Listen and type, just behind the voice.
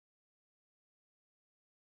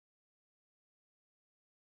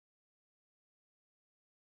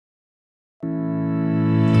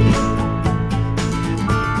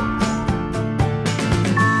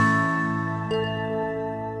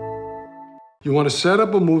You want to set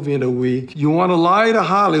up a movie in a week. You want to lie to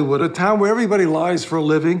Hollywood, a town where everybody lies for a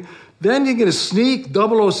living. Then you're going to sneak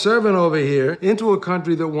 007 over here into a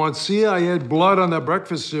country that wants CIA blood on their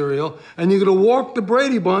breakfast cereal, and you're going to walk the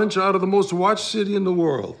Brady Bunch out of the most watched city in the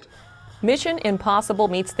world. Mission Impossible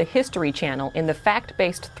meets the History Channel in the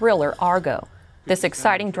fact-based thriller Argo. This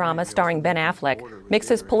exciting drama starring Ben Affleck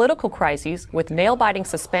mixes political crises with nail-biting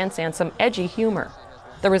suspense and some edgy humor.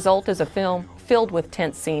 The result is a film filled with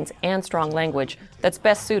tense scenes and strong language that's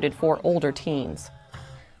best suited for older teens.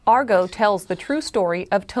 Argo tells the true story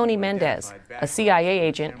of Tony Mendez, a CIA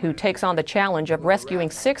agent who takes on the challenge of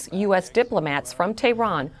rescuing 6 U.S. diplomats from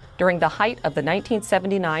Tehran during the height of the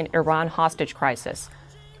 1979 Iran hostage crisis.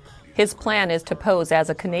 His plan is to pose as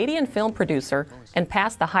a Canadian film producer and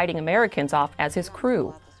pass the hiding Americans off as his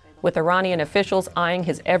crew. With Iranian officials eyeing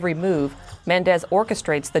his every move, Mendez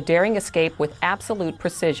orchestrates the daring escape with absolute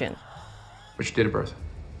precision. What's your date of birth?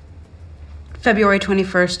 February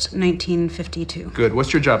 21st, 1952. Good.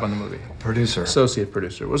 What's your job on the movie? Producer. Associate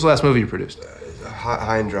producer. What was the last movie you produced?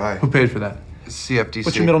 High and Dry. Who paid for that? CFTC.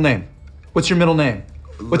 What's your middle name? What's your middle name?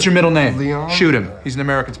 What's your middle name? Leon? Shoot him. He's an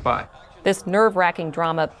American spy. This nerve-wracking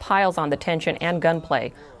drama piles on the tension and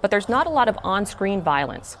gunplay, but there's not a lot of on-screen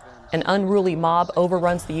violence. An unruly mob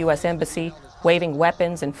overruns the U.S. Embassy, waving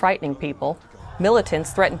weapons and frightening people.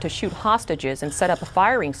 Militants threaten to shoot hostages and set up a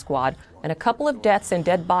firing squad, and a couple of deaths and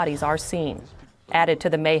dead bodies are seen. Added to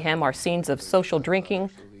the mayhem are scenes of social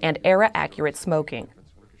drinking and era-accurate smoking.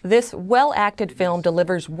 This well-acted film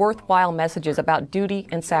delivers worthwhile messages about duty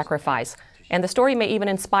and sacrifice, and the story may even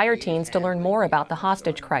inspire teens to learn more about the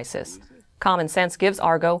hostage crisis. Common Sense gives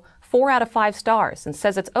Argo 4 out of 5 stars and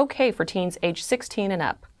says it's okay for teens age 16 and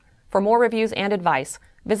up. For more reviews and advice,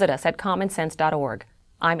 visit us at commonsense.org.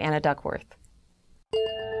 I'm Anna Duckworth.